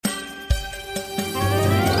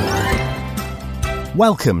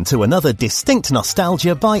Welcome to another Distinct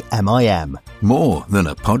Nostalgia by MIM. More than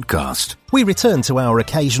a podcast. We return to our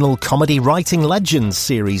occasional Comedy Writing Legends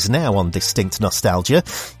series now on Distinct Nostalgia.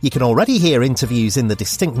 You can already hear interviews in the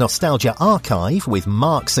Distinct Nostalgia archive with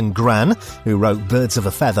Marks and Gran, who wrote Birds of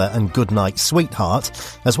a Feather and Goodnight Sweetheart,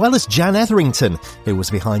 as well as Jan Etherington, who was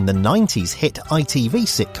behind the 90s hit ITV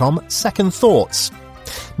sitcom Second Thoughts.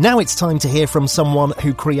 Now it's time to hear from someone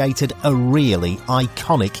who created a really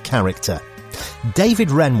iconic character.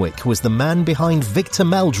 David Renwick was the man behind Victor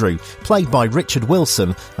Meldrew, played by Richard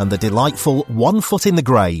Wilson, and the delightful One Foot in the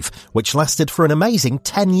Grave, which lasted for an amazing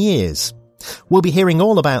 10 years. We'll be hearing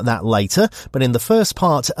all about that later, but in the first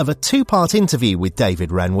part of a two-part interview with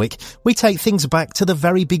David Renwick, we take things back to the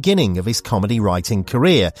very beginning of his comedy writing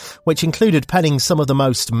career, which included penning some of the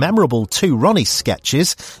most memorable Two Ronnies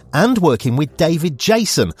sketches and working with David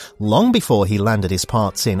Jason long before he landed his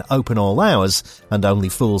parts in Open All Hours and Only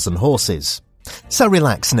Fools and Horses. So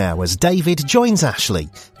relax now as David joins Ashley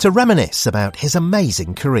to reminisce about his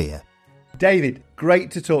amazing career. David,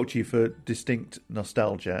 great to talk to you for Distinct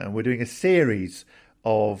Nostalgia, and we're doing a series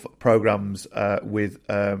of programmes with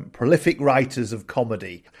prolific writers of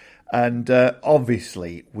comedy, and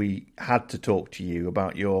obviously we had to talk to you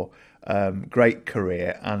about your great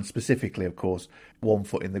career, and specifically, of course, One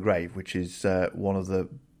Foot in the Grave, which is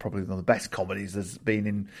probably one of the best comedies there's been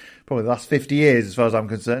in probably the last 50 years, as far as I'm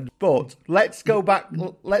concerned. But let's go back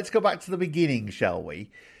to the beginning, shall we?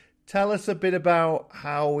 Tell us a bit about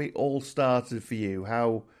how it all started for you,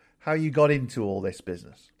 how you got into all this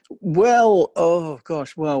business. Well,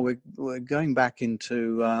 we're going back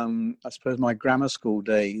into, I suppose, my grammar school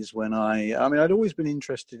days when I'd always been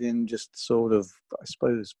interested in just sort of, I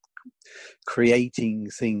suppose, creating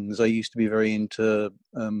things. I used to be very into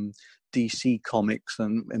DC comics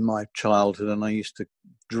and in my childhood, and I used to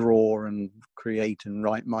draw and create and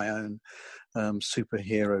write my own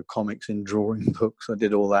superhero comics in drawing books. I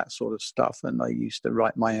did all that sort of stuff, and I used to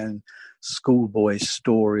write my own schoolboy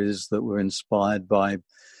stories that were inspired by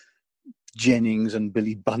Jennings and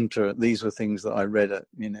Billy Bunter. These were things that I read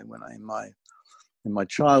in my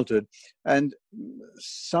childhood. And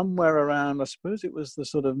somewhere around, I suppose it was the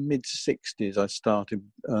sort of mid-60s, I started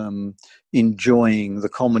enjoying the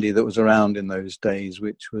comedy that was around in those days,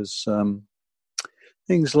 which was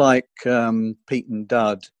things like Pete and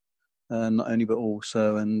Dud, not only but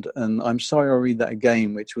also, and I'm Sorry I'll Read That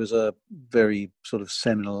Again, which was a very sort of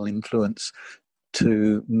seminal influence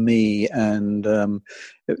to me, and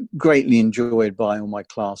greatly enjoyed by all my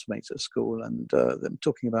classmates at school. And I'm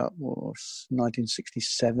talking about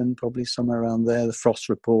 1967, probably somewhere around there. The Frost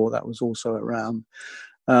Report, that was also around.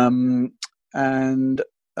 And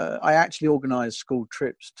I actually organised school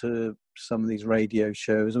trips to some of these radio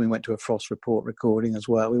shows, and we went to a Frost Report recording as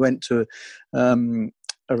well. We went to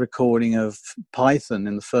a recording of Python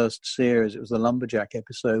in the first series. It was the Lumberjack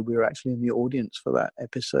episode. We were actually in the audience for that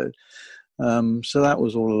episode. So that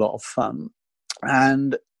was all a lot of fun.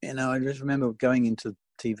 And, I just remember going into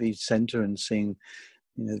TV Centre and seeing,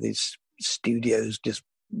 these studios just,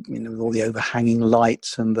 with all the overhanging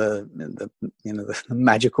lights and the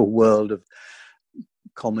magical world of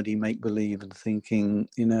comedy make-believe, and thinking,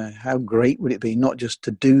 how great would it be not just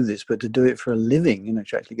to do this, but to do it for a living,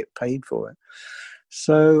 to actually get paid for it.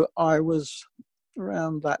 So I was,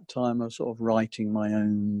 around that time, I was sort of writing my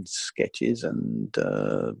own sketches and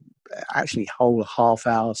actually whole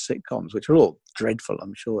half-hour sitcoms, which were all dreadful,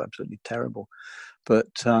 I'm sure, absolutely terrible.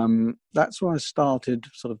 But that's when I started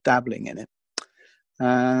sort of dabbling in it.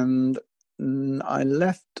 And I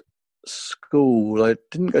left school. I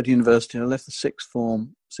didn't go to university. I left the sixth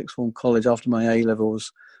form college after my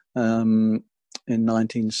A-levels in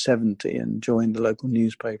 1970 and joined the local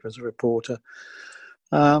newspaper as a reporter.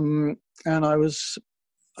 And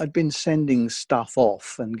I'd been sending stuff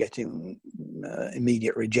off and getting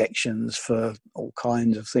immediate rejections for all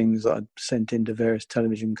kinds of things that I'd sent into various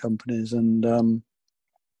television companies. And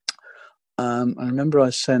I remember I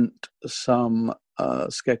sent some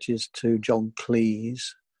sketches to John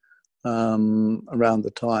Cleese around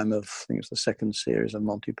the time of, I think it was the second series of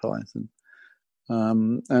Monty Python.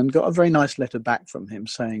 And got a very nice letter back from him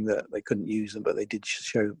saying that they couldn't use them, but they did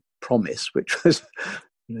show promise, which was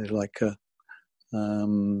like a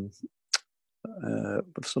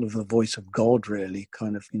sort of the voice of God, really,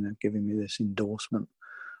 kind of giving me this endorsement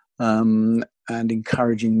and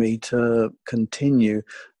encouraging me to continue.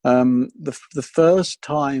 The first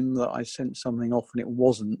time that I sent something off and it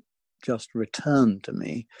wasn't just returned to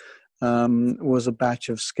me was a batch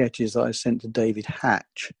of sketches that I sent to David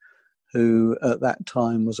Hatch, who at that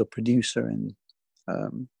time was a producer in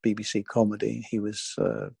BBC Comedy. He was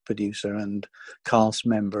producer and cast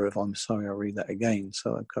member of I'm Sorry, I'll Read That Again,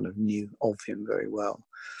 so I kind of knew of him very well.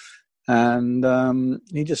 And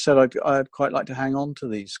he just said, I'd quite like to hang on to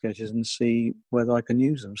these sketches and see whether I can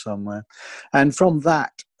use them somewhere. And from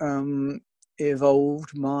that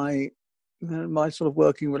evolved my sort of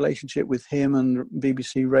working relationship with him and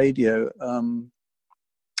BBC Radio.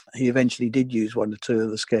 He eventually did use one or two of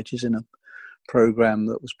the sketches in a programme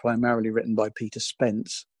that was primarily written by Peter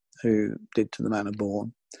Spence, who did To the Manor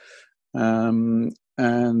Born. And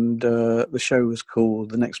the show was called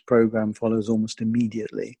The Next Programme Follows Almost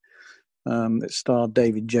Immediately. It starred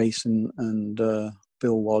David Jason and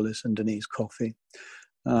Bill Wallace and Denise Coffey.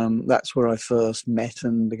 That's where I first met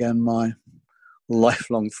and began my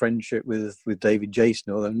lifelong friendship with David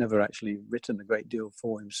Jason, although I've never actually written a great deal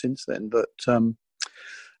for him since then. But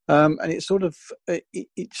and it sort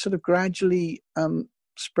of gradually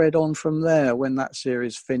spread on from there. When that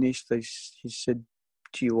series finished, he said,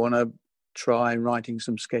 "Do you want to try writing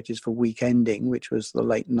some sketches for Weekending," which was the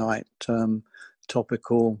late night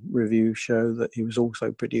topical review show that he was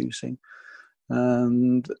also producing.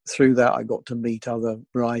 And through that, I got to meet other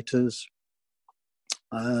writers,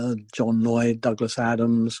 John Lloyd, Douglas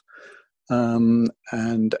Adams, and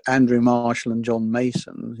Andrew Marshall and John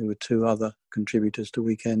Mason, who were two other contributors to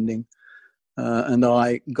Weekending. And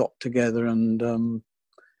I got together and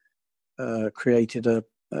created a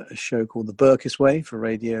show called The Burkiss Way for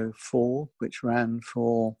Radio 4, which ran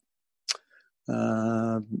for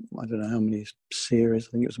I don't know how many series.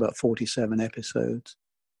 I think it was about 47 episodes.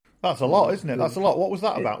 That's a lot, isn't it? That's a lot. What was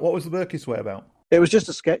that about? What was The Burkiss Way about? It was just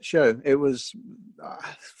a sketch show. It was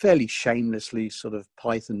fairly shamelessly sort of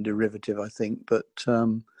Python derivative, I think, but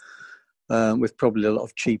with probably a lot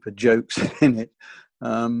of cheaper jokes in it.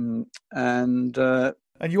 And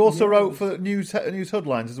you also wrote for news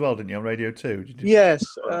headlines as well, didn't you, on Radio 2? Yes.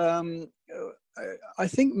 I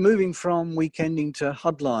think moving from Weekending to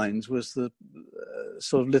Headlines was the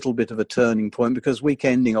sort of little bit of a turning point, because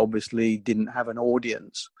Weekending obviously didn't have an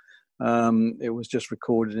audience. It was just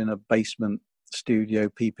recorded in a basement studio,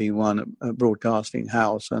 PP1 at Broadcasting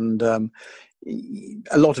House, and a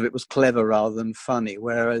lot of it was clever rather than funny,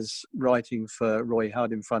 whereas writing for Roy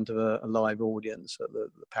Hudd in front of a live audience at the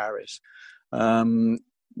Paris kind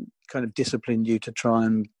of disciplined you to try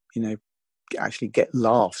and, actually get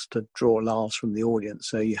laughs, to draw laughs from the audience.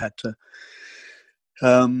 So you had to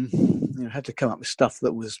come up with stuff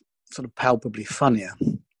that was sort of palpably funnier.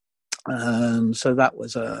 So that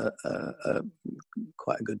was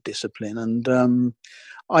quite a good discipline. And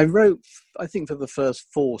I wrote, I think, for the first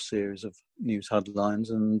 4 series of news headlines,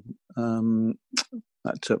 and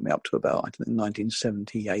that took me up to about, I think,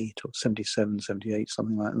 1978 or 77, 78,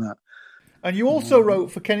 something like that. And you also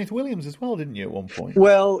wrote for Kenneth Williams as well, didn't you, at one point?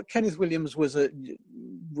 Well, Kenneth Williams was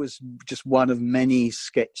just one of many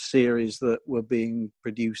sketch series that were being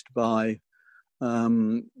produced by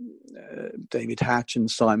David Hatch and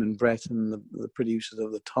Simon Brett and the producers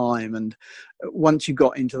of the time. And once you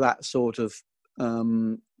got into that sort of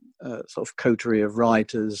coterie of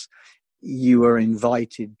writers, you were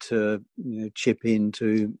invited to chip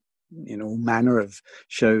into all manner of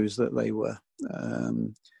shows that they were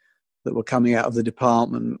that were coming out of the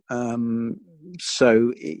department.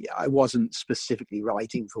 So I wasn't specifically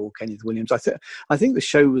writing for Kenneth Williams. I think the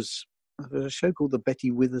show was a show called The Betty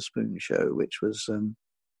Witherspoon Show, which was,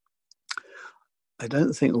 I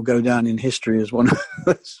don't think will go down in history as one of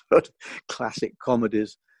the sort of classic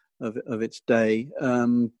comedies of its day.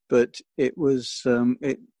 But it was,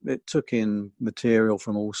 it took in material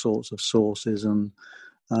from all sorts of sources. And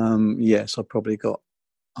yes, I probably got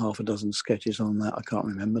half a dozen sketches on that. I can't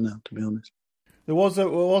remember now, to be honest. There was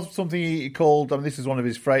something he called, this is one of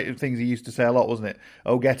his things he used to say a lot, wasn't it?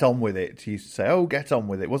 "Oh, get on with it." He used to say, "Oh, get on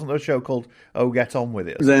with it." Wasn't there a show called "Oh, get on with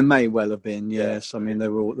it"? There may well have been, yes. I mean, they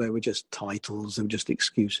were just titles. They were just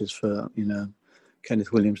excuses for,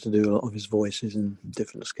 Kenneth Williams to do a lot of his voices in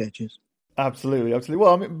different sketches. Absolutely.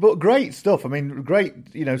 Well, but great stuff. Great,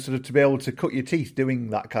 sort of to be able to cut your teeth doing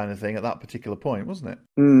that kind of thing at that particular point, wasn't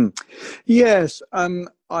it? Yes.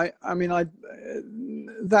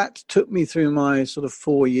 That took me through my sort of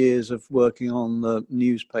 4 years of working on the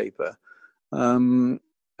newspaper, and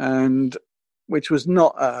which was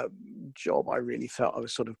not a job I really felt I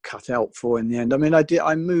was sort of cut out for in the end.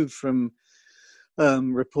 I moved from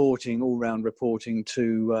all-round reporting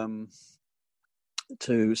to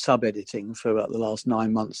sub-editing for about the last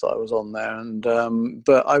 9 months that I was on there, and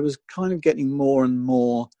but I was kind of getting more and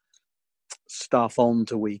more stuff on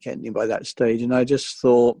to Weekending by that stage, and I just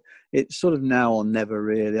thought it's sort of now or never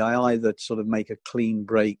really. I either sort of make a clean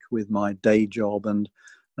break with my day job and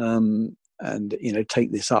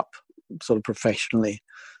take this up sort of professionally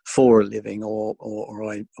for a living, or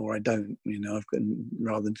I don't, I've got,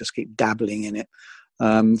 rather than just keep dabbling in it.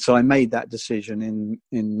 So I made that decision in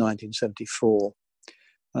 1974,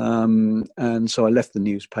 and so I left the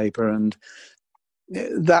newspaper, and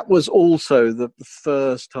that was also the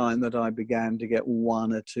first time that I began to get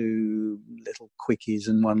one or two little quickies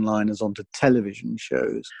and one-liners onto television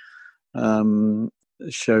shows.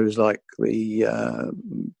 Shows like the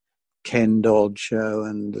Ken Dodd show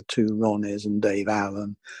and the Two Ronnies and Dave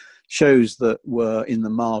Allen, shows that were in the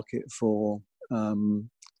market for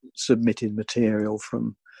submitted material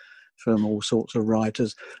from all sorts of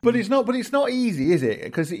writers. But it's not easy, is it?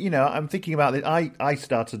 Because I'm thinking about it. I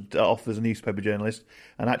started off as a newspaper journalist,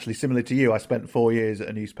 and actually, similar to you, I spent 4 years at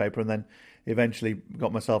a newspaper, and then eventually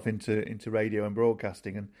got myself into radio and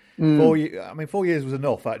broadcasting. And 4 years was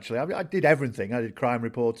enough. Actually, I did everything. I did crime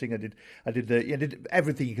reporting. I did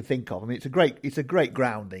everything you could think of. I mean, it's a great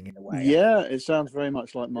grounding in a way. Yeah, it sounds very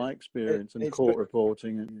much like my experience in court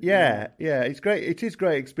reporting. Yeah, it's great. It is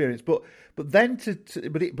great experience. But then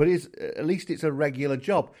at least it's a regular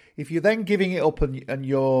job. If you're then giving it up and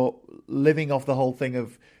you're living off the whole thing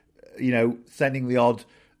of, sending the odd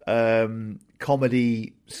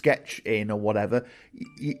comedy sketch in or whatever,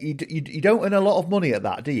 you don't earn a lot of money at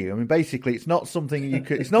that, do you? I mean, basically, it's not something you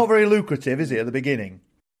could. It's not very lucrative, is it, at the beginning?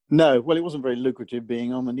 No, well, it wasn't very lucrative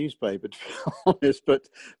being on the newspaper, to be honest. But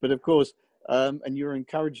of course, and you're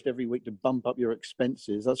encouraged every week to bump up your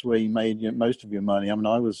expenses. That's where you made most of your money. I mean,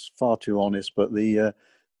 I was far too honest, but the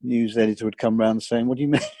news editor would come around saying, "What do you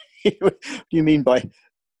mean? What do you mean by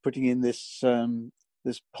putting in this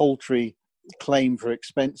paltry claim for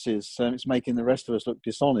expenses? It's making the rest of us look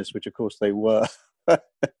dishonest," which of course they were.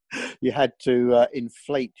 You had to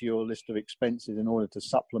inflate your list of expenses in order to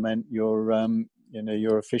supplement your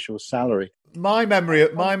your official salary. My memory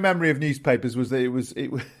of newspapers was that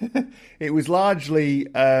it was largely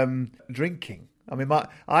drinking. I mean,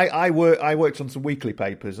 I worked on some weekly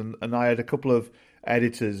papers, and I had a couple of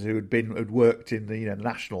editors who had worked in the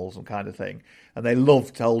Nationals and kind of thing, and they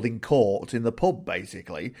loved holding court in the pub,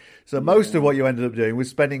 basically. So most of what you ended up doing was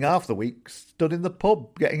spending half the week stood in the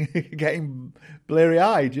pub, getting bleary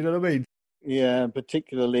eyed. You know what I mean? Yeah,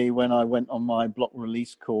 particularly when I went on my block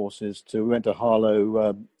release courses. We went to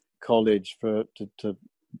Harlow College to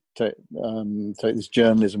take this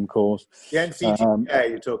journalism course. The NCTA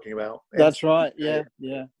you're talking about? That's right. Yeah.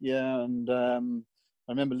 And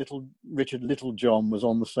I remember Richard Littlejohn was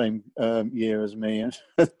on the same year as me, and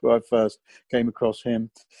I first came across him.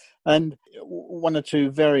 And one or two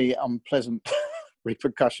very unpleasant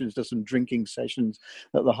repercussions to some drinking sessions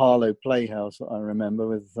at the Harlow Playhouse that I remember,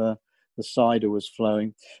 with the cider was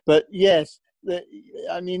flowing. But yes, I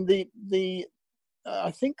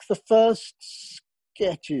think the first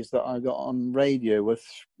sketches that I got on radio were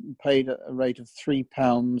paid at a rate of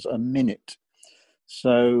 £3 a minute.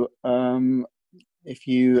 So if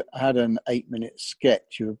you had an 8-minute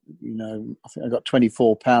sketch, I think I got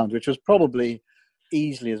 £24, which was probably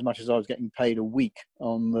easily as much as I was getting paid a week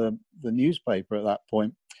on the newspaper at that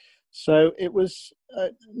point. So it was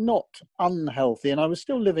not unhealthy, and I was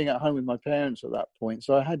still living at home with my parents at that point,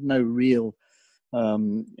 so I had no real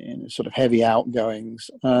sort of heavy outgoings.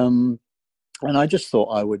 And I just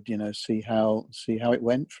thought I would, see how it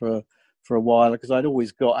went for a while, because I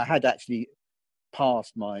had actually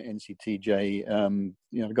passed my NCTJ,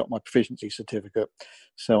 I got my proficiency certificate,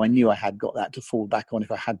 so I knew I had got that to fall back on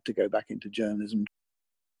if I had to go back into journalism.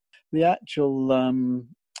 The actual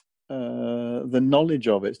the knowledge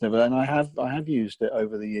of it's never, and I have used it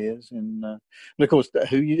over the years. And of course,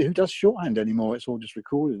 who does shorthand anymore? It's all just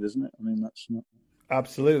recorded, isn't it? I mean, that's not.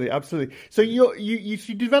 Absolutely. So you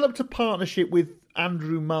developed a partnership with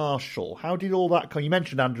Andrew Marshall. How did all that come? You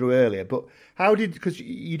mentioned Andrew earlier, but because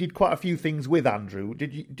you did quite a few things with Andrew.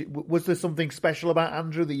 Was there something special about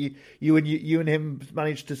Andrew that you and him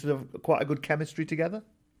managed to sort of quite a good chemistry together?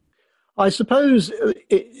 I suppose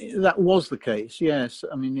that was the case. Yes,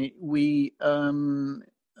 I mean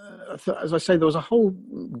as I say, there was a whole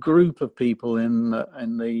group of people in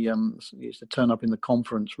the used to turn up in the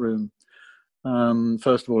conference room.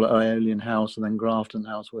 First of all at Aeolian House, and then Grafton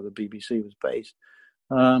House, where the BBC was based.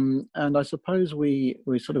 And I suppose we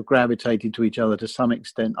sort of gravitated to each other to some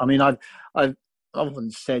extent. I mean, I've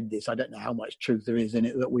often said this. I don't know how much truth there is in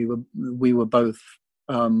it, that we were both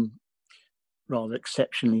rather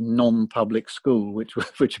exceptionally non-public school, which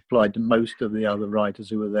applied to most of the other writers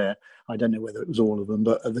who were there. I don't know whether it was all of them,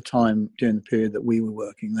 but at the time, during the period that we were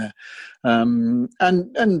working there,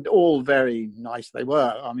 and all very nice they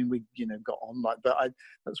were. I mean, we got on like, but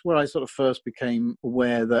that's where I sort of first became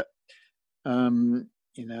aware that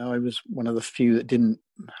I was one of the few that didn't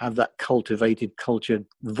have that cultivated, cultured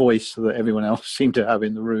voice that everyone else seemed to have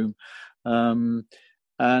in the room. And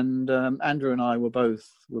Andrew and I were both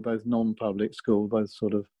non-public school, both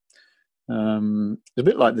sort of. It's a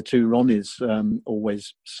bit like the two Ronnies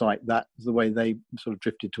always cite that as the way they sort of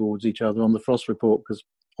drifted towards each other on the Frost Report, because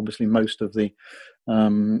obviously most of the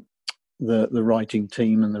writing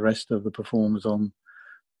team and the rest of the performers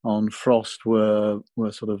on Frost were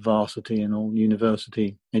sort of varsity and all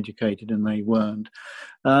university educated, and they weren't.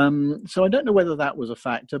 So I don't know whether that was a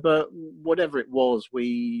factor, but whatever it was,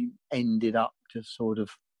 we ended up just sort of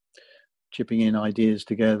chipping in ideas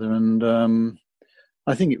together. And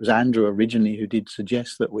I think it was Andrew originally who did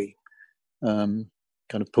suggest that we kind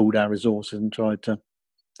of pooled our resources and tried to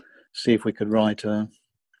see if we could write a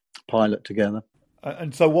pilot together.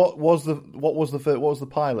 And so, what was the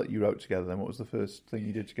pilot you wrote together? Then, what was the first thing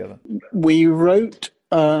you did together? We wrote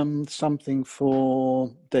something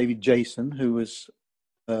for David Jason, who was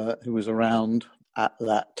around at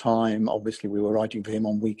that time. Obviously, we were writing for him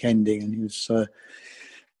on Weekending, and he was.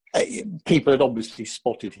 People had obviously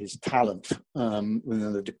spotted his talent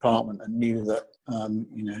within the department and knew that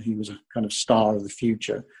he was a kind of star of the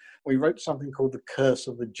future. We wrote something called The Curse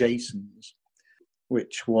of the Jasons,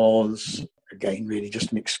 which was, again, really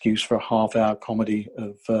just an excuse for a half-hour comedy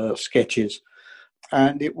of sketches.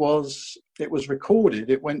 And it was recorded.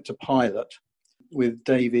 It went to pilot with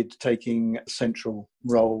David taking a central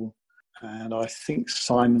role. And I think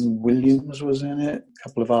Simon Williams was in it, a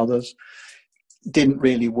couple of others. Didn't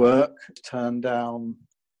really work. Turned down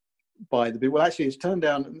by the... Well, actually, it's turned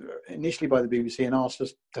down initially by the BBC and asked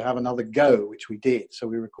us to have another go, which we did. So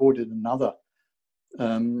we recorded another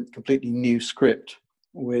completely new script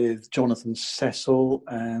with Jonathan Cecil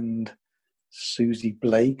and Susie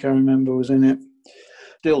Blake, I remember, was in it.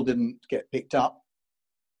 Still didn't get picked up.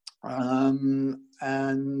 And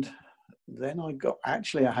then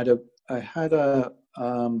I had a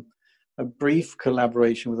brief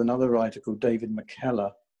collaboration with another writer called David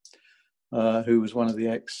McKellar, who was one of the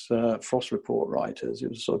ex-Frost Report writers. It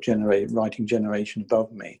was sort of writing generation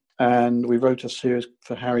above me. And we wrote a series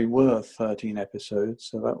for Harry Worth, 13 episodes,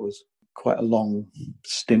 so that was quite a long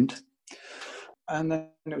stint. And then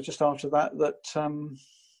it was just after that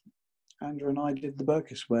Andrew and I did The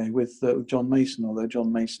Burkiss Way with John Mason, although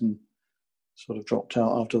John Mason sort of dropped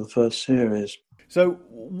out after the first series. So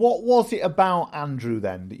what was it about Andrew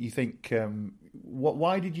then that you think,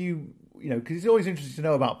 why did you, because it's always interesting to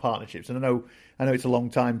know about partnerships, and I know it's a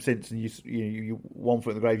long time since, and you one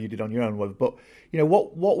foot in the grave you did on your own, but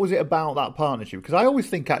what was it about that partnership? Because I always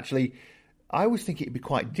think it'd be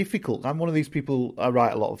quite difficult. I'm one of these people, I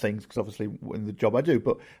write a lot of things because obviously in the job I do,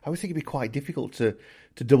 but I always think it'd be quite difficult to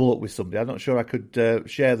double up with somebody. I'm not sure I could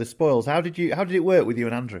share the spoils. How did it work with you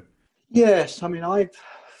and Andrew? Yes, I mean, I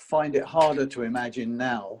find it harder to imagine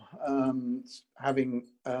now, having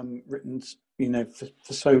written,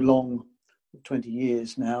 for so long, 20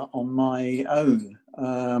 years now, on my own.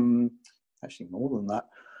 Actually, more than that.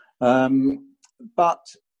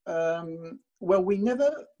 Well, we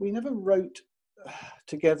never wrote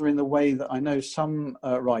together in the way that I know some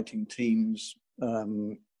writing teams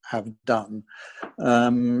have done.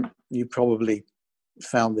 You probably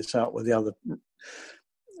found this out with the other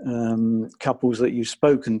couples that you've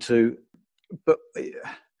spoken to, but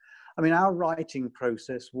I mean, our writing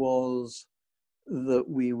process was that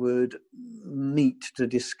we would meet to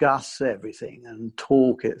discuss everything and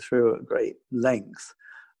talk it through at great length,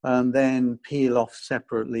 and then peel off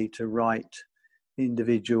separately to write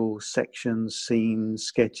individual sections, scenes,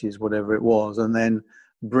 sketches, whatever it was, and then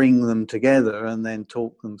bring them together and then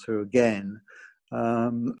talk them through again,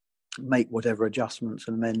 make whatever adjustments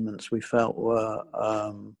and amendments we felt were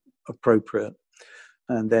appropriate.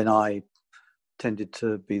 And then I tended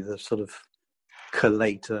to be the sort of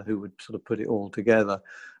collator who would sort of put it all together,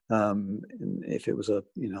 if it was a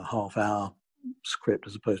half-hour script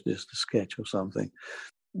as opposed to just a sketch or something.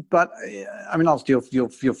 But I mean, after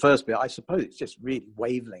your first bit, I suppose it's just really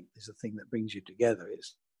wavelength is the thing that brings you together.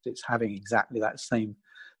 It's having exactly that same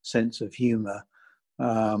sense of humour.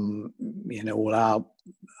 All our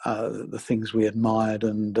the things we admired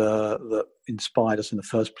and that inspired us in the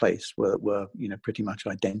first place were pretty much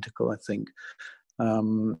identical, I think.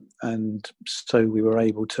 And so we were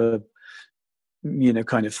able to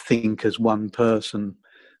kind of think as one person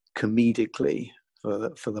comedically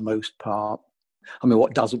for the most part. I mean,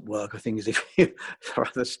 what doesn't work, I think, is if you,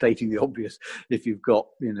 rather stating the obvious, if you've got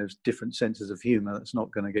different senses of humour, that's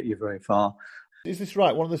not going to get you very far. Is this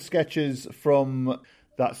right? One of the sketches from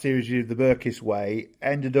that series you did, The Burkiss Way,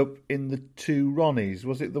 ended up in The Two Ronnies.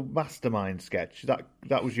 Was it the Mastermind sketch?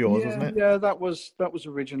 That was yours, wasn't it? Yeah, that was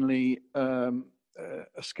originally a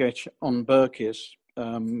sketch on Burkiss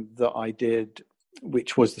that I did,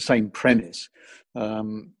 which was the same premise,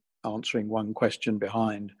 answering one question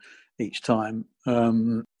behind each time.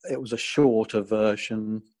 It was a shorter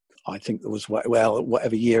version. I think there was,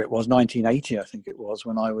 whatever year it was, 1980, I think it was,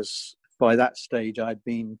 when I was, by that stage, I'd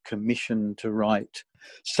been commissioned to write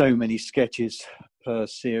so many sketches per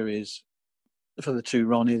series for The Two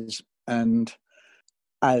Ronnies. And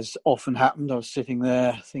as often happened, I was sitting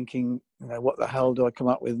there thinking, what the hell do I come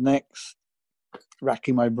up with next?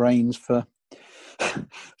 Racking my brains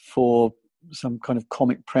for some kind of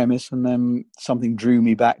comic premise, and then something drew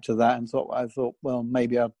me back to that, and I thought, well,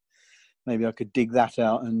 maybe I could dig that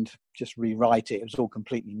out and just rewrite it. It was all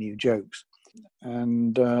completely new jokes,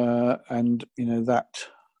 and that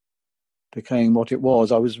became what it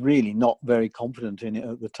was. I was really not very confident in it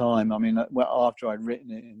at the time. I mean, after I'd written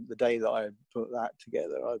it, in the day that I put that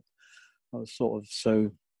together, I was sort of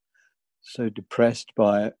so depressed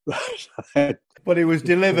by it. But it was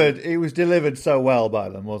delivered. It was delivered so well by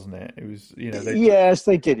them, wasn't it? It was, Yes,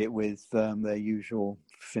 they did it with their usual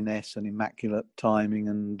finesse and immaculate timing,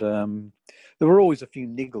 and there were always a few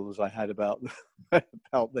niggles I had about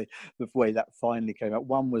the way that finally came out.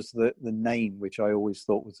 One was the name, which I always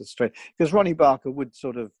thought was a strange, because Ronnie Barker would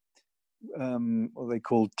sort of what they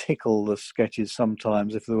call tickle the sketches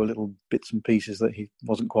sometimes if there were little bits and pieces that he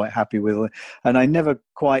wasn't quite happy with, and I never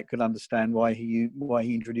quite could understand why he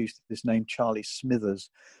introduced this name Charlie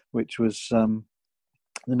Smithers, which was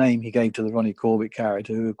the name he gave to the Ronnie Corbett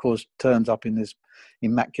character, who of course turns up in this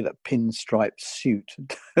immaculate pinstripe suit.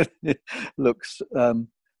 It looks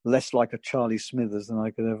less like a Charlie Smithers than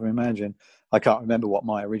I could ever imagine. I can't remember what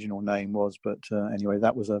my original name was, but anyway,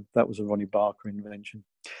 that was a Ronnie Barker invention.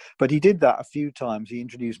 But he did that a few times. He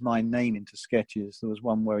introduced my name into sketches. There was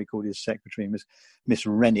one where he called his secretary Miss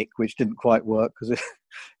Renwick, which didn't quite work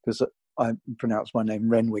because I pronounced my name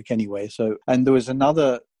Renwick anyway. So, and there was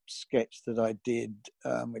another sketch that I did,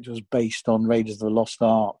 which was based on Raiders of the Lost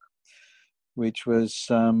Ark, which was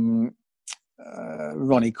Ronnie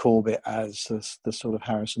Corbett as the sort of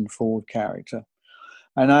Harrison Ford character,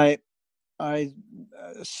 and I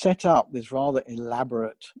set up this rather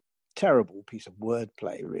elaborate, terrible piece of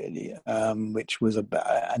wordplay, really, which was a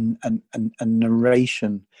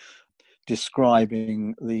narration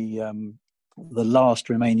describing the last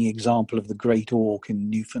remaining example of the great auk in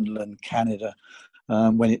Newfoundland, Canada.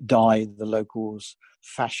 When it died, the locals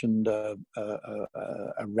fashioned a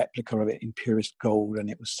replica of it in purest gold, and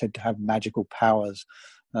it was said to have magical powers,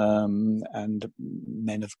 and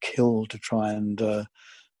men have killed to try and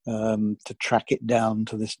to track it down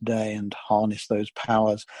to this day and harness those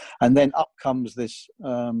powers. And then up comes this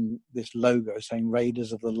logo saying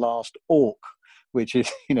Raiders of the Last Orc, which is,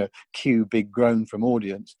 cue big groan from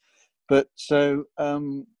audience. But so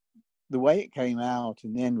the way it came out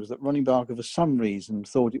in the end was that Ronnie Barker, for some reason,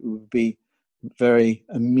 thought it would be very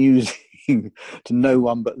amusing to no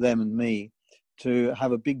one but them and me to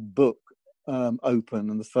have a big book open,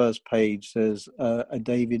 and the first page says a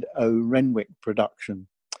David O. Renwick production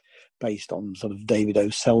based on sort of David O.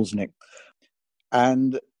 Selznick.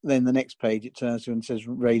 And then the next page it turns to and says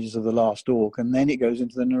Raiders of the Last Orc, and then it goes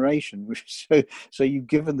into the narration, which so you've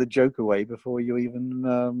given the joke away before you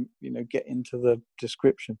even get into the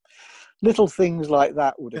description. Little things like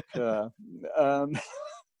that would occur.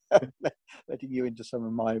 Letting you into some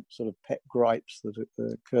of my sort of pet gripes that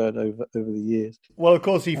occurred over the years. Well, of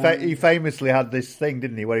course, he famously had this thing,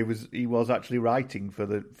 didn't he, where he was actually writing for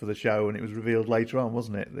the show, and it was revealed later on,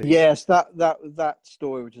 wasn't it? Yes, that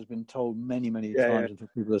story, which has been told many times, until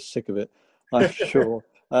people are sick of it, I'm sure,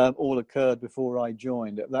 all occurred before I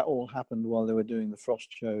joined. That all happened while they were doing the Frost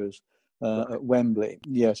shows at Wembley.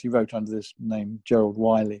 Yes, he wrote under this name, Gerald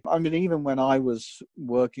Wiley. I mean, even when I was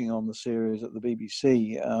working on the series at the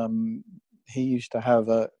BBC, he used to have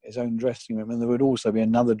his own dressing room, and there would also be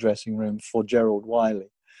another dressing room for Gerald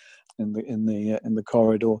Wiley in the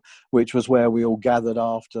corridor, which was where we all gathered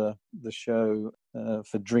after the show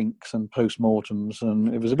for drinks and postmortems,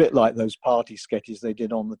 and it was a bit like those party sketches they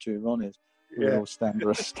did on The Two Ronnies. We all stand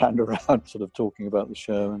around sort of talking about the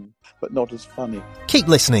show, but not as funny. Keep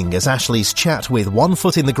listening as Ashley's chat with One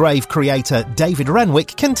Foot in the Grave creator David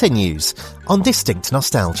Renwick continues on Distinct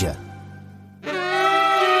Nostalgia.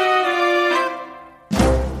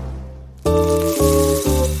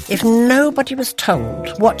 If nobody was told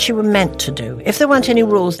what you were meant to do, if there weren't any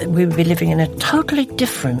rules, we would be living in a totally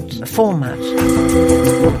different format.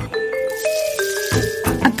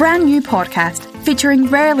 A brand new podcast featuring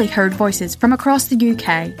rarely heard voices from across the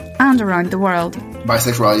UK and around the world.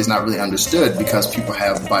 Bisexuality is not really understood because people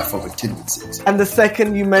have biphobic tendencies. And the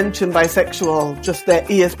second you mention bisexual, just their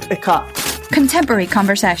ears pick up. Contemporary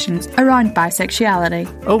conversations around bisexuality.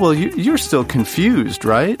 Oh, well, you're still confused,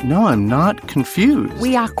 right? No, I'm not confused.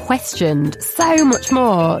 We are questioned so much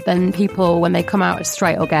more than people when they come out as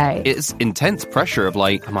straight or gay. It's intense pressure of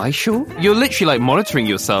like, am I sure? You're literally like monitoring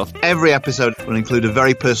yourself. Every episode will include a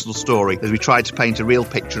very personal story as we try to paint a real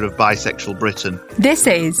picture of bisexual Britain. This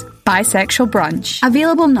is Bisexual Brunch,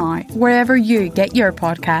 available now wherever you get your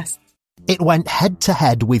podcasts. It went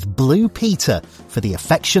head-to-head with Blue Peter for the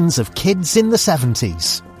affections of kids in the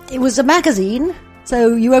 70s. It was a magazine,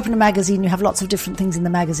 so you open a magazine, you have lots of different things in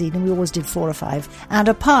the magazine, and we always did 4 or 5. And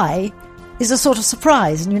a pie is a sort of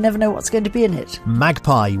surprise, and you never know what's going to be in it.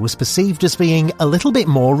 Magpie was perceived as being a little bit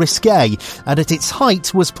more risque, and at its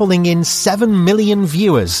height was pulling in 7 million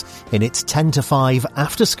viewers in its 10 to 5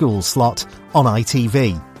 after-school slot on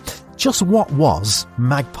ITV. Just what was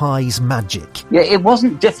Magpie's magic? Yeah, it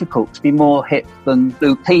wasn't difficult to be more hip than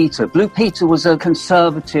Blue Peter. Blue Peter was a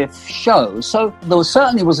conservative show, so there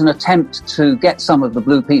certainly was an attempt to get some of the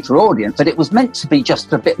Blue Peter audience, but it was meant to be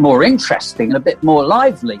just a bit more interesting and a bit more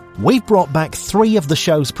lively. We've brought back 3 of the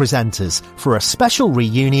show's presenters for a special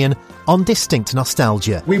reunion on Distinct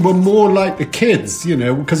Nostalgia. We were more like the kids,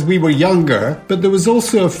 because we were younger, but there was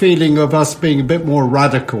also a feeling of us being a bit more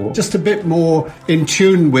radical, just a bit more in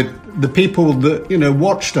tune with the people that,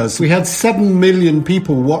 watched us. We had 7 million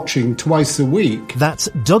people watching twice a week. That's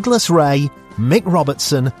Douglas Ray, Mick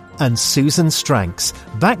Robertson and Susan Stranks,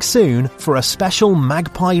 back soon for a special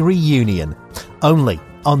Magpie reunion, only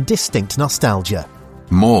on Distinct Nostalgia.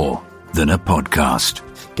 More than a podcast.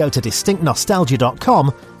 Go to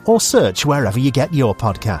distinctnostalgia.com or search wherever you get your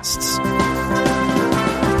podcasts.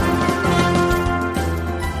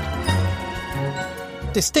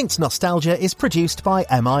 Distinct Nostalgia is produced by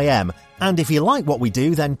MIM, and if you like what we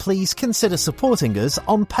do, then please consider supporting us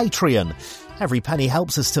on Patreon. Every penny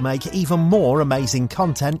helps us to make even more amazing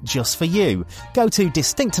content just for you. Go to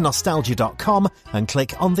distinctnostalgia.com and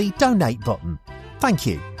click on the donate button. Thank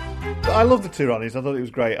you. I love the Two Ronnies. I thought it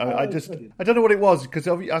was great. I don't know what it was, because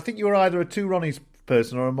I think you were either a Two Ronnies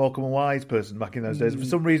person or a Morecambe and Wise person back in those days. For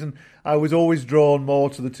some reason, I was always drawn more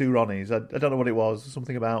to the Two Ronnies. I don't know what it was.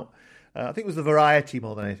 Something about... I think it was the variety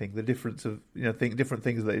more than anything, the difference of different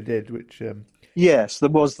things that they did, which yes, there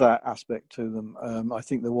was that aspect to them. I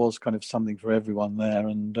think there was kind of something for everyone there,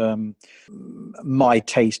 and my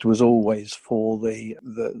taste was always for the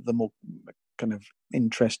more kind of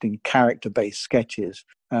interesting character-based sketches,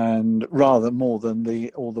 and rather more than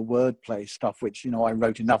all the wordplay stuff, which I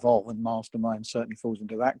wrote enough of, and Mastermind certainly falls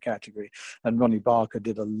into that category. And Ronnie Barker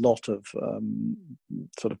did a lot of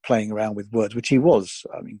sort of playing around with words, which he was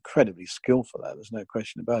incredibly skillful at. There's no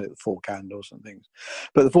question about it. The Four Candles and things,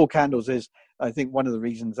 but the Four Candles is, I think, one of the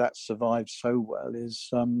reasons that survived so well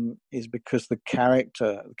is because the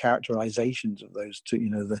characterizations of those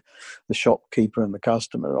two, the shopkeeper and the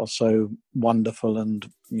customer, are so wonderful and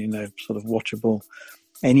sort of watchable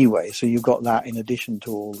anyway. So you've got that in addition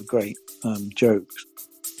to all the great jokes.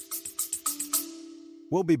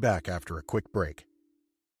 We'll be back after a quick break.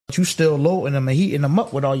 You still loading them and heating them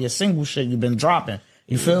up with all your single shit you've been dropping.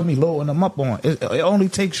 You feel me? Loading them up on. It only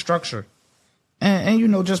takes structure.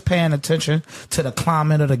 And just paying attention to the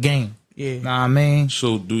climate of the game. Yeah. Know what I mean?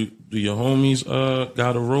 So do your homies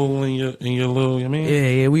got a role in your little,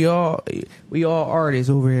 Yeah, we all artists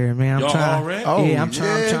over here, man. I'm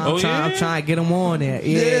trying to get them on there.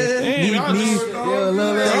 Yeah.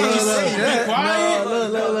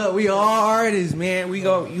 Look, we all artists, man.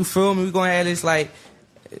 You feel me? We gonna have this like,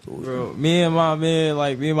 bro, me and my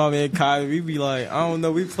man Kai, we be like, I don't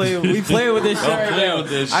know, we play with this shit right now.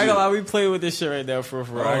 I ain't gonna lie, we play with this shit right now for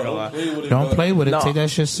I ain't gonna lie. Don't play with it. Take that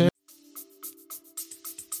shit serious.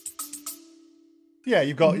 Yeah,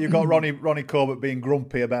 you've got Ronnie Corbett being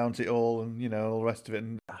grumpy about it all, and all the rest of it.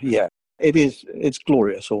 And... Yeah, it's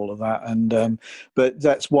glorious, all of that, and but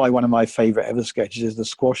that's why one of my favourite ever sketches is the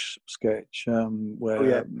squash sketch,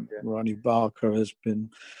 where Ronnie Barker has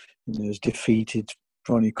has defeated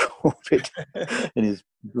Ronnie Corbett in his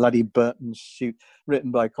bloody Burton suit, written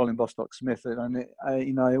by Colin Bostock Smith, and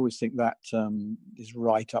I always think that is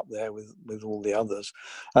right up there with all the others.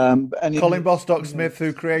 And Colin Bostock Smith,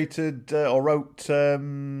 who created or wrote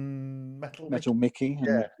Metal Mickey,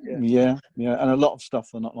 and a lot of stuff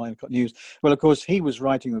for Not Line Cut News. Well, of course, he was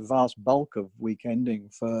writing the vast bulk of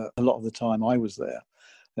Weekending for a lot of the time I was there.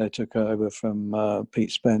 Took over from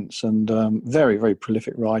Pete Spence, and very, very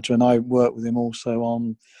prolific writer. And I worked with him also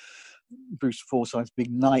on Bruce Forsyth's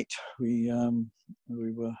Big Night. We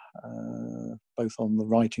were both on the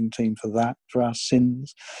writing team for that, for Our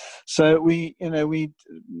Sins. So we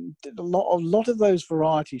did a lot of those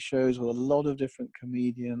variety shows with a lot of different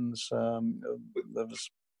comedians. There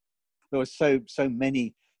was so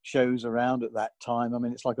many shows around at that time. I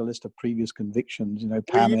mean, it's like a list of previous convictions.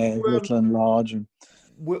 Pam Ayres, Little and Large, and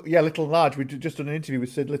Little and Large. We just done an interview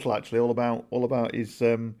with Sid Little actually, all about his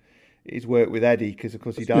work with Eddie, because of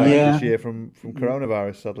course he died this year from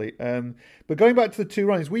coronavirus, sadly. But going back to the two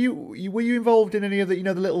Ronnies, were you involved in any of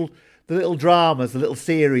the the little dramas, the little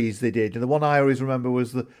series they did? And the one I always remember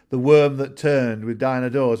was the Worm That Turned with Diana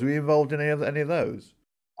Dawes. Were you involved in any of those?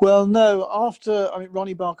 Well, no.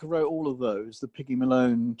 Ronnie Barker wrote all of those, the Piggy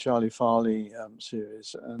Malone, Charlie Farley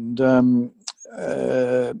series, and there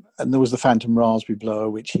was the Phantom Raspberry Blower,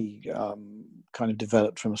 which he kind of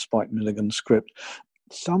developed from a Spike Milligan script.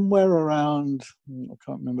 Somewhere around, I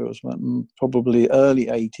can't remember, it was probably early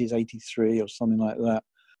 80s, 83 or something like that,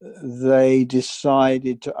 they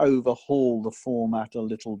decided to overhaul the format a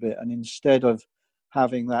little bit, and instead of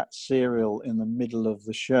having that serial in the middle of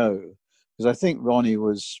the show, because I think Ronnie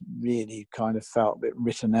was really kind of felt a bit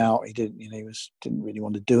written out. He didn't really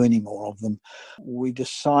want to do any more of them. We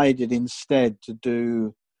decided instead to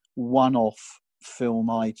do one-off film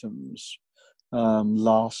items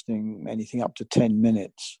lasting anything up to 10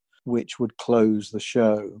 minutes, which would close the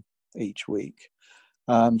show each week.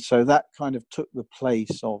 So that kind of took the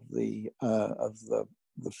place of the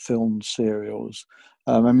film serials.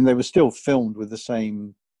 They were still filmed with the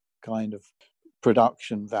same kind of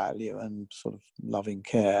production value and sort of loving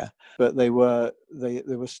care, but they were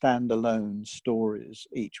standalone stories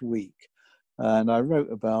each week, and I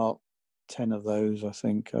wrote about 10 of those, I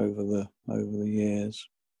think, over the years.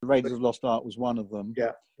 Raiders of Lost Ark was one of them.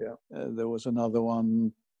 Yeah. There was another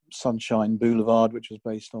one, Sunshine Boulevard, which was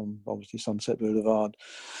based on, obviously, Sunset Boulevard.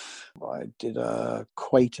 I did a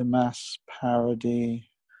Quatermass parody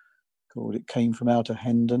called It Came From Outer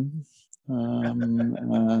Hendon.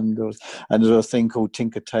 And there was a thing called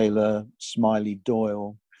Tinker Tailor Smiley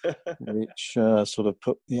Doyle, which sort of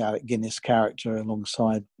put the Alec Guinness character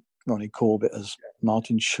alongside Ronnie Corbett as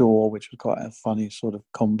Martin Shaw, which was quite a funny sort of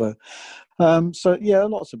combo. So yeah,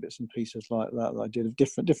 lots of bits and pieces like that I did of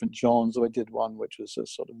different genres. I did one which was a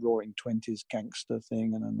sort of Roaring Twenties gangster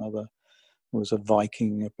thing, and another was a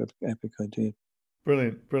Viking epic I did.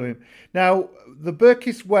 Brilliant. Now, the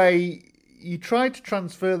Burkiss Way, you tried to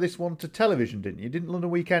transfer this one to television, didn't you? Didn't London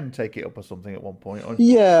Weekend take it up or something at one point?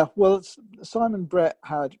 Yeah, well, Simon Brett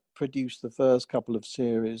had produced the first couple of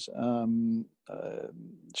series.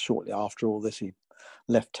 Shortly after all this, he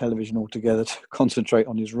left television altogether to concentrate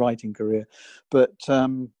on his writing career. But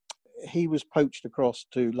he was poached across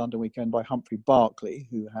to London Weekend by Humphrey Barclay,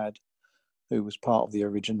 who was part of the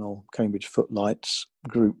original Cambridge Footlights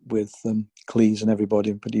group with Cleese and everybody,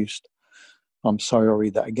 and produced I'm Sorry, I'll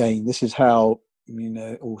Read That Again. This is how,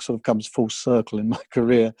 it all sort of comes full circle in my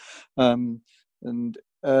career. And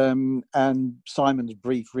Simon's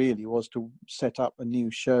brief really was to set up a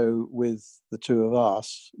new show with the two of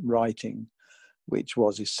us writing, which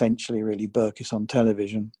was essentially really Burkiss on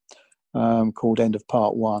television, called End of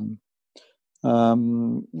Part One.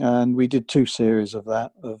 And we did 2 series of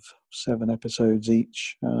that, of 7 episodes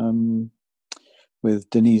each,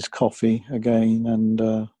 with Denise Coffey again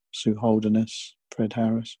and Sue Holderness, Fred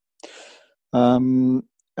Harris.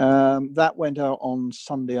 That went out on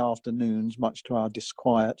Sunday afternoons, much to our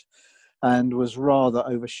disquiet, and was rather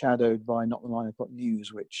overshadowed by Not the 9 O'Clock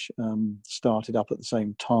News, which started up at the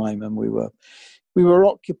same time, and we were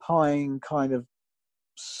occupying kind of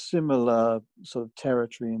similar sort of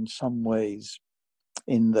territory in some ways,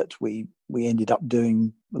 in that we ended up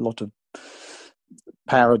doing a lot of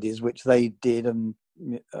parodies, which they did, and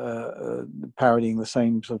parodying the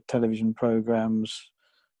same sort of television programs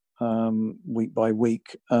week by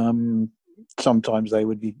week. Sometimes they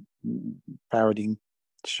would be parodying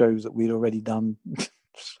shows that we'd already done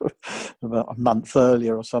about a month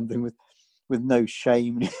earlier or something, with no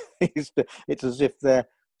shame. It's as if they're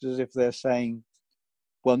saying,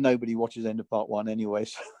 well, nobody watches End of Part One anyway,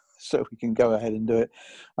 so we can go ahead and do it.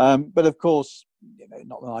 But of course,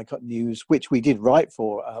 Not the High Cut News, which we did write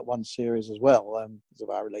for one series as well, because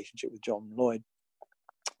of our relationship with John Lloyd,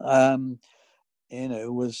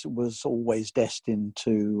 was always destined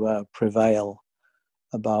to prevail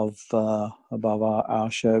above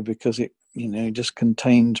our show, because it just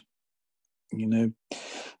contained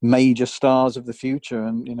major stars of the future,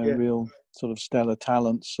 and real sort of stellar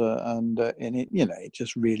talents, and it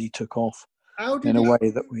just really took off in a way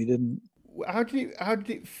that we didn't. How did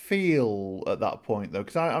it feel at that point, though?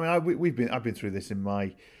 Because I've been through this in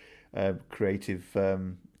my creative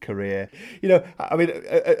career. You know, I mean,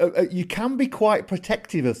 you can be quite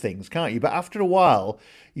protective of things, can't you? But after a while,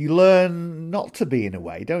 you learn not to be, in a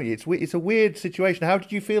way, don't you? It's a weird situation. How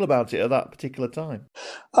did you feel about it at that particular time?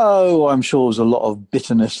 Oh, I'm sure there was a lot of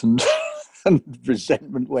bitterness and and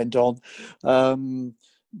resentment went on.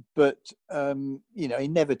 But you know,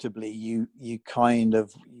 inevitably, you kind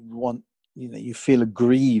of want, you know, you feel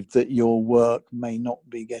aggrieved that your work may not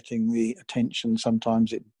be getting the attention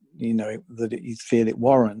sometimes that you feel it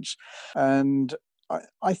warrants. And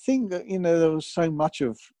I think that, you know, there was so much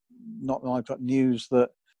of Not Like That News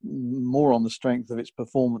that more on the strength of its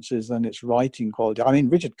performances than its writing quality. I mean,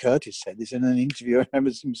 Richard Curtis said this in an interview. I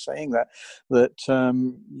remember him saying that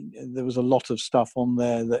there was a lot of stuff on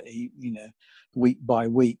there that he, you know, week by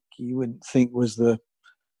week, you wouldn't think was the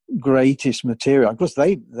greatest material. Of course,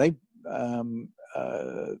 they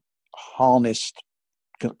harnessed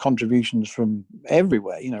contributions from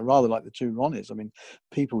everywhere, you know, rather like the Two Ronnies. I mean,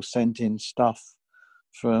 people sent in stuff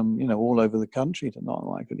from, you know, all over the country to Not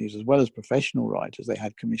Like That News, as well as professional writers. They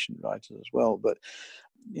had commissioned writers as well. But,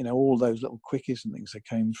 you know, all those little quickies and things that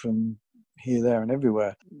came from here, there and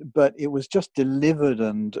everywhere. But it was just delivered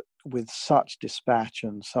and with such dispatch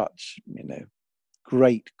and such, you know,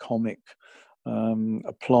 great comic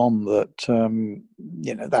aplomb that,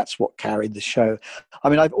 you know, that's what carried the show. I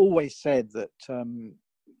mean, I've always said that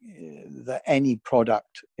that any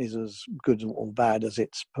product is as good or bad as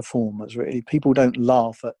its performers, really. People don't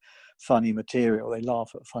laugh at funny material, they laugh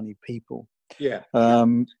at funny people. Yeah.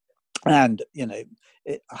 And, you know,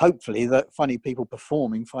 hopefully that funny people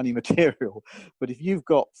performing funny material. But if you've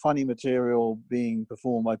got funny material being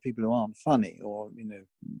performed by people who aren't funny, or, you know,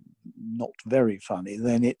 not very funny,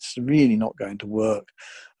 then it's really not going to work.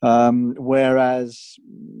 Whereas,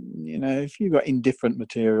 you know, if you've got indifferent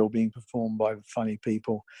material being performed by funny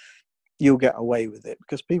people, you'll get away with it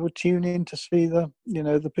because people tune in to see the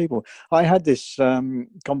people. I had this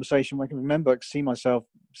conversation, I can remember, I could see myself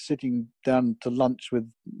sitting down to lunch with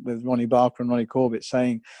Ronnie Barker and Ronnie Corbett,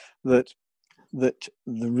 saying that the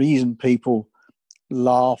reason people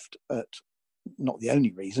laughed at, not the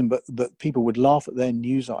only reason, but people would laugh at their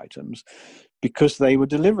news items because they were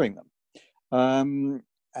delivering them.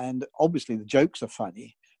 And obviously the jokes are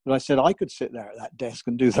funny, but I said I could sit there at that desk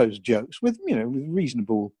and do those jokes with, you know, with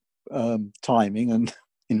reasonable timing and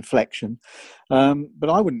inflection, but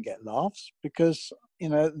I wouldn't get laughs because, you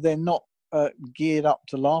know, they're not geared up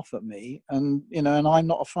to laugh at me, and, you know, and I'm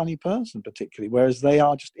not a funny person particularly, whereas they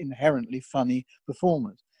are just inherently funny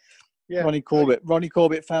performers. Yeah. Ronnie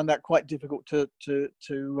Corbett found that quite difficult to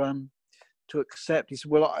accept. He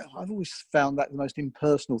said, "Well, I've always found that the most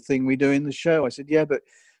impersonal thing we do in the show." I said, "Yeah, but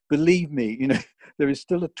believe me, you know, there is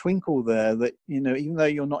still a twinkle there that, you know, even though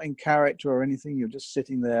you're not in character or anything, you're just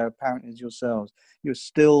sitting there apparent as yourselves, you're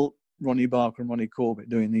still Ronnie Barker and Ronnie Corbett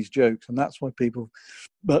doing these jokes, and that's why people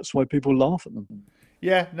laugh at them."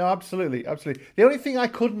 Yeah, no, absolutely. The only thing I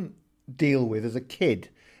couldn't deal with as a kid,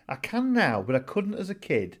 I can now, but I couldn't as a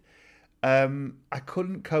kid. I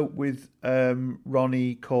couldn't cope with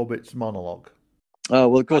Ronnie Corbett's monologue. Oh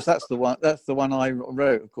well, of course that's the one I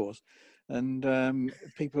wrote, of course. And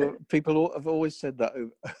people have always said that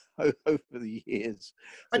over the years.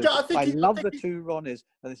 So I love the Two Ronnies,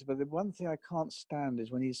 but the one thing I can't stand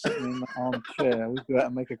is when he's sitting in the armchair. We go out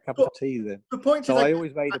and make a cup of tea then. The point so is, I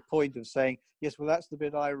always made a point of saying, yes, well, that's the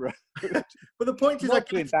bit I wrote. But the point is, not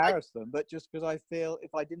to embarrass them, but just because I feel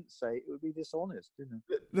if I didn't say it, it would be dishonest, isn't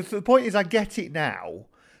it? The point is, I get it now.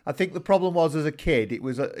 I think the problem was, as a kid, it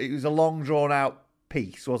was a long drawn out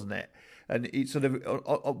piece, wasn't it? And it's sort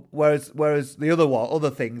of whereas the other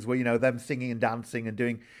things were, you know, them singing and dancing and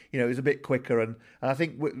doing, you know, it was a bit quicker. And I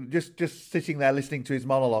think just sitting there listening to his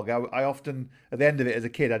monologue, I often at the end of it as a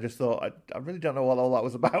kid, I just thought I really don't know what all that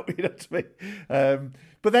was about, you know, to me.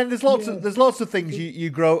 But then there's lots of things you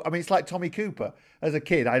grow. I mean, it's like Tommy Cooper. As a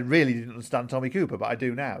kid, I really didn't understand Tommy Cooper, but I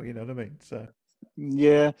do now. You know what I mean? So.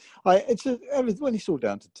 Yeah, when it's all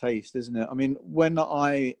down to taste, isn't it? I mean, when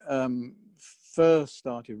I first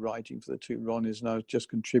started writing for the Two Ronnies and I was just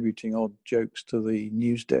contributing odd jokes to the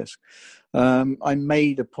news desk, I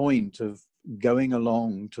made a point of going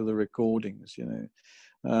along to the recordings, you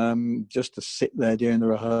know, just to sit there during the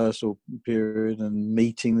rehearsal period and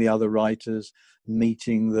meeting the other writers,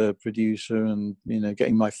 meeting the producer and, you know,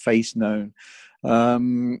 getting my face known,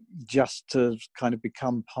 just to kind of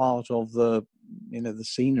become part of the, you know, the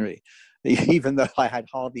scenery. Even though I had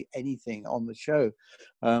hardly anything on the show,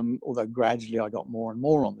 although gradually I got more and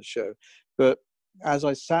more on the show. But as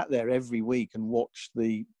I sat there every week and watched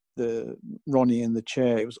the Ronnie in the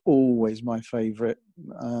chair, it was always my favourite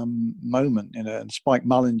moment, you know. And Spike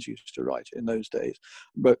Mullins used to write it in those days,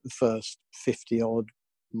 wrote the first 50 odd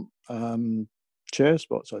chair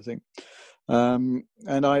spots, I think. And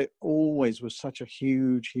I always was such a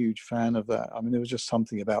huge fan of that. I mean, there was just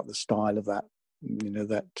something about the style of that,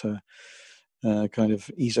 that kind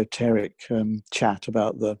of esoteric chat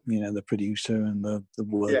about the producer and the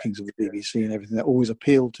workings of the BBC and everything that always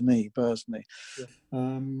appealed to me personally. Yeah.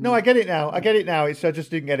 No, I get it now. I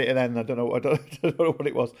just didn't get it then. I don't know what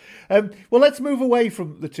it was. Well, let's move away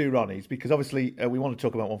from the two Ronnies, because obviously we want to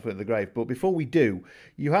talk about One Foot in the Grave. But before we do,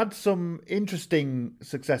 you had some interesting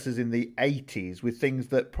successes in the 80s with things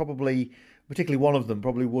that probably, particularly one of them,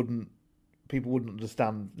 people wouldn't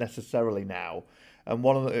understand necessarily now. And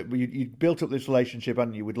one of you built up this relationship,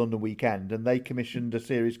 hadn't you, with London Weekend, and they commissioned a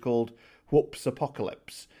series called Whoops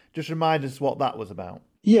Apocalypse. Just remind us what that was about.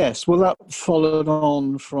 Yes, well, that followed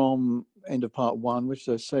on from end of part one, which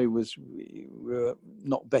I say we were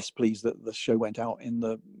not best pleased that the show went out in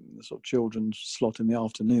the sort of children's slot in the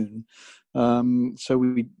afternoon. So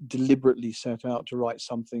we deliberately set out to write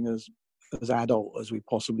something as adult as we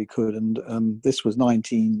possibly could, and this was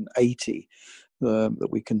 1980. That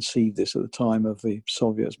we conceived this at the time of the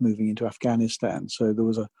Soviets moving into Afghanistan. So there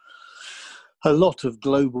was a lot of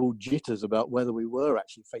global jitters about whether we were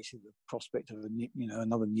actually facing the prospect of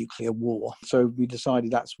another nuclear war. So we decided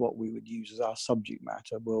that's what we would use as our subject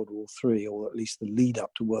matter, World War III, or at least the lead up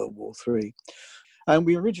to World War III. And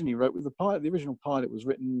we originally wrote with the pilot. The original pilot was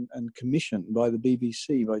written and commissioned by the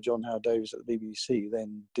BBC, by John Howard Davies at the BBC,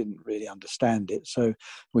 then didn't really understand it. So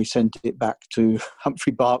we sent it back to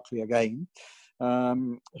Humphrey Barclay again,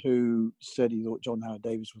 who said he thought John Howard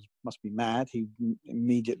Davies must be mad. He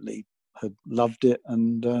immediately had loved it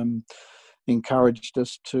and encouraged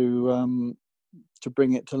us to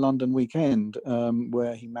bring it to London Weekend,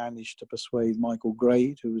 where he managed to persuade Michael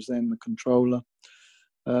Grade, who was then the controller,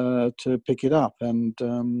 to pick it up. And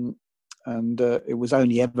it was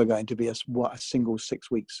only ever going to be a single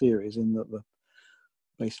 6-week series, in that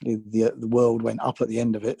basically the world went up at the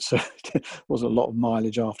end of it, so it wasn't a lot of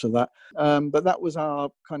mileage after that. But that was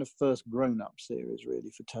our kind of first grown-up series,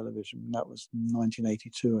 really, for television. That was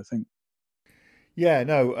 1982, I think. Yeah,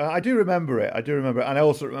 no, I do remember it. And I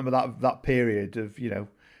also remember that period of,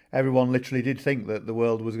 everyone literally did think that the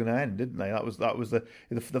world was going to end, didn't they? That was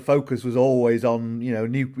the focus was always on,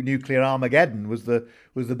 nuclear Armageddon was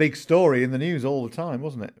the big story in the news all the time,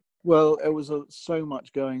 wasn't it? Well, there was so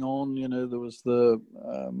much going on. There was the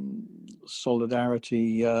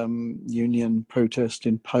Solidarity Union protest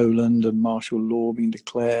in Poland and martial law being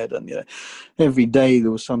declared. And every day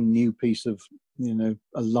there was some new piece of,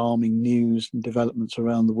 alarming news and developments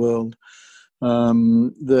around the world.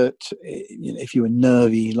 That, if you were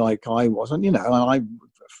nervy like I was, and, I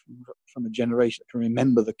from a generation that can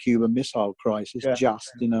remember the Cuban Missile Crisis, I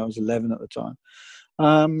was 11 at the time.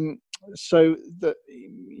 So that,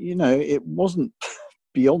 it wasn't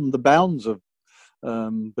beyond the bounds of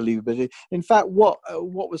believability. In fact, what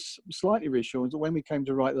was slightly reassuring is that when we came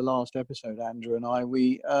to write the last episode, Andrew and I,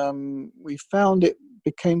 we found it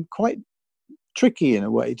became quite tricky in a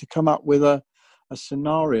way to come up with a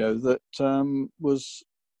scenario that was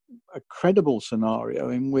a credible scenario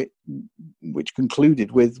in which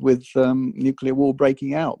concluded with nuclear war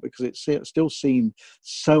breaking out, because it still seemed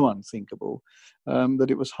so unthinkable that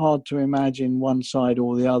it was hard to imagine one side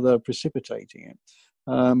or the other precipitating it.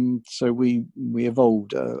 So we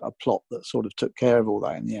evolved a plot that sort of took care of all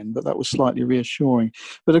that in the end, but that was slightly reassuring.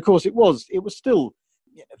 But of course it was still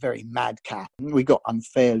very madcap. We got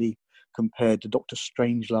unfairly compared to Dr.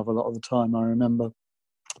 Strangelove a lot of the time, I remember.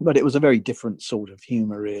 But it was a very different sort of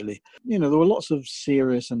humour, really. There were lots of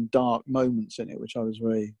serious and dark moments in it, which I was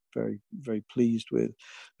very, very, very pleased with.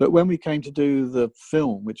 But when we came to do the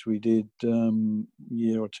film, which we did a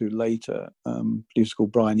year or two later, a producer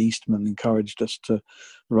called Brian Eastman encouraged us to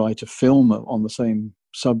write a film on the same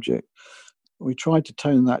subject. We tried to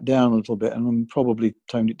tone that down a little bit, and probably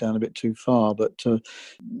toned it down a bit too far. But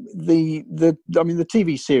the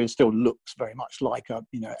TV series still looks very much like a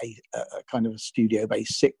kind of a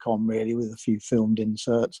studio-based sitcom, really, with a few filmed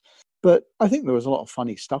inserts. But I think there was a lot of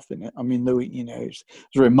funny stuff in it. I mean, I was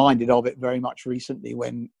reminded of it very much recently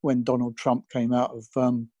when Donald Trump came out of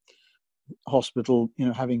hospital,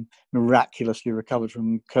 having miraculously recovered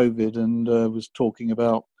from COVID, and was talking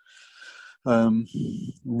about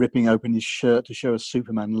ripping open his shirt to show a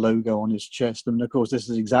Superman logo on his chest. And of course, this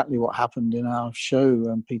is exactly what happened in our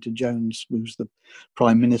show. Peter Jones, who's the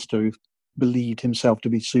Prime Minister, who believed himself to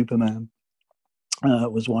be Superman,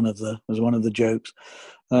 was one of the jokes.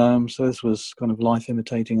 So this was kind of life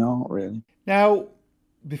imitating art, really. Now,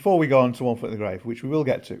 before we go on to One Foot in the Grave, which we will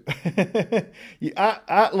get to,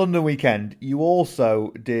 at London Weekend, you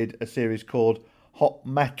also did a series called Hot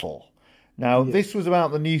Metal. Now, this was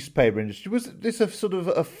about the newspaper industry. Was this a sort of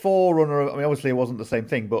a forerunner? I mean, obviously it wasn't the same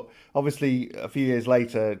thing, but obviously a few years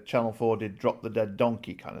later, Channel 4 did Drop the Dead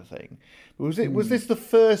Donkey kind of thing. Was this the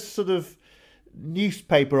first sort of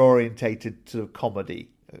newspaper-orientated sort of comedy?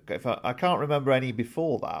 I can't remember any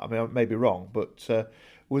before that. I mean, I may be wrong, but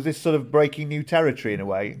was this sort of breaking new territory in a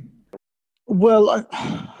way? Well, I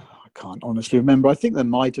can't honestly remember. I think there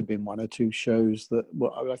might have been one or two shows that,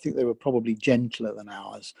 well, I think they were probably gentler than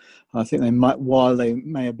ours. I think they might, while they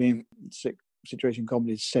may have been situation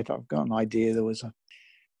comedies set up, I've got an idea there was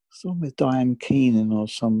some with Diane Keenan or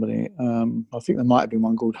somebody. I think there might have been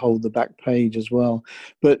one called Hold the Back Page as well.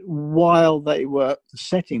 But while they were, the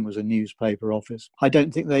setting was a newspaper office, I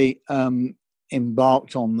don't think they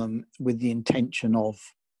embarked on them with the intention of,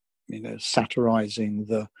 satirizing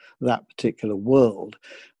that particular world,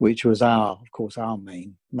 which was our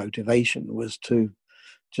main motivation was to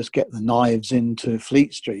just get the knives into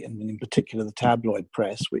Fleet Street, and in particular the tabloid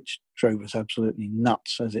press, which drove us absolutely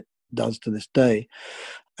nuts as it does to this day.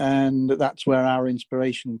 And that's where our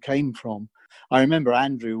inspiration came from. I remember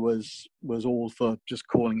Andrew was all for just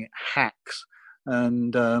calling it Hacks,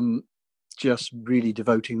 and just really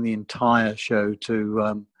devoting the entire show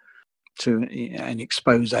to an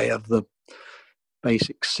expose of the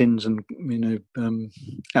basic sins and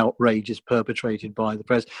outrages perpetrated by the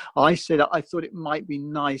press. I said I thought it might be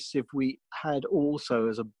nice if we had also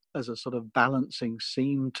as a sort of balancing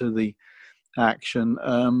scene to the action,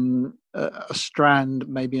 a strand,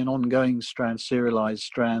 maybe an ongoing strand, serialized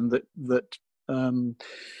strand that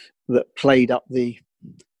played up the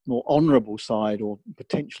more honourable side or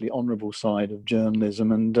potentially honourable side of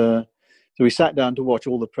journalism. And so we sat down to watch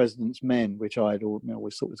All the President's Men, which I'd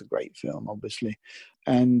always thought was a great film, obviously.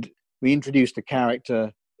 And we introduced a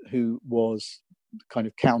character who was kind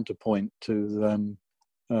of counterpoint to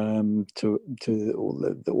all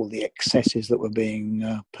the excesses that were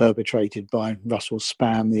being perpetrated by Russell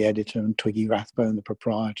Spam, the editor, and Twiggy Rathbone, the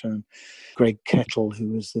proprietor, and Greg Kettle,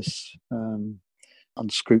 who was this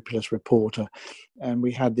unscrupulous reporter. And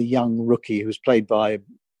we had the young rookie who was played by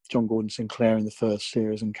John Gordon Sinclair in the first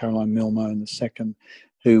series and Caroline Milmo in the second,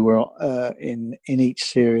 who were in each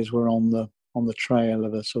series were on the trail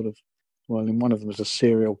of a sort of, well, in one of them was a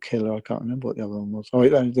serial killer. I can't remember what the other one was. Oh,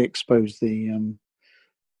 they exposed the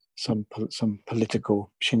some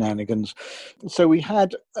political shenanigans. So we were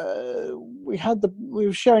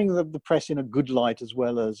showing the press in a good light as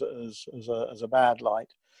well as a bad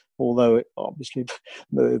light, although it obviously it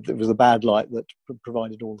was the bad light that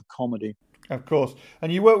provided all the comedy. Of course.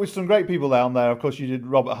 And you worked with some great people down there. Of course, you did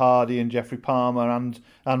Robert Hardy and Geoffrey Palmer and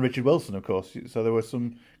Richard Wilson, of course. So there were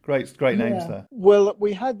some great names there. Well,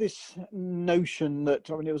 we had this notion that,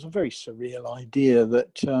 it was a very surreal idea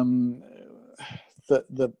that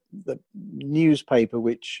the newspaper,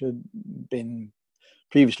 which had been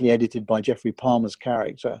previously edited by Geoffrey Palmer's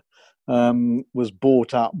character, was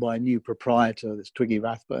bought up by a new proprietor, this Twiggy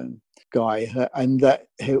Rathbone guy, and that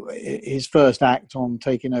his first act on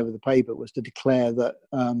taking over the paper was to declare that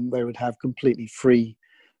they would have completely free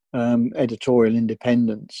editorial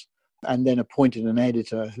independence, and then appointed an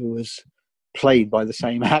editor who was played by the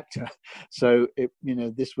same actor. So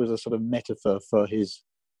this was a sort of metaphor for his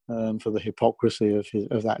for the hypocrisy of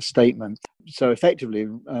that statement. So effectively,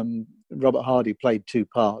 Robert Hardy played two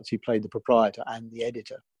parts. He played the proprietor and the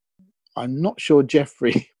editor. I'm not sure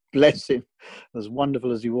Geoffrey, bless him, as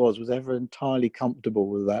wonderful as he was ever entirely comfortable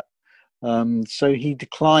with that. So he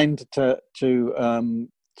declined to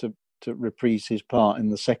reprise his part in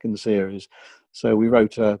the second series. So we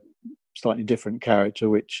wrote a slightly different character,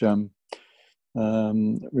 which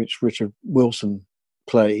Richard Wilson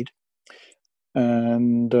played,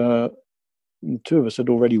 and the two of us had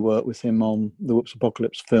already worked with him on the Whoops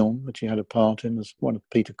Apocalypse film, which he had a part in as one of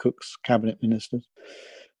Peter Cook's cabinet ministers.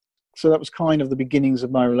 So that was kind of the beginnings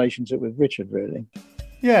of my relationship with Richard, really.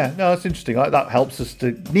 Yeah, no, that's interesting. That helps us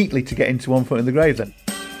neatly to get into One Foot in the Grave then.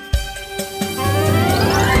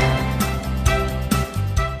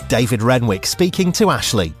 David Renwick speaking to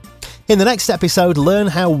Ashley. In the next episode, learn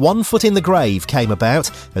how One Foot in the Grave came about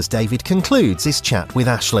as David concludes his chat with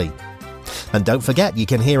Ashley. And don't forget, you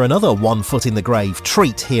can hear another One Foot in the Grave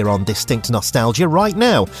treat here on Distinct Nostalgia right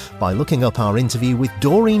now by looking up our interview with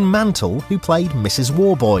Doreen Mantle, who played Mrs.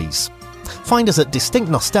 Warboys. Find us at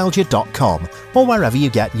distinctnostalgia.com or wherever you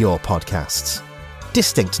get your podcasts.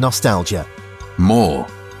 Distinct Nostalgia. More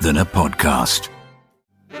than a podcast.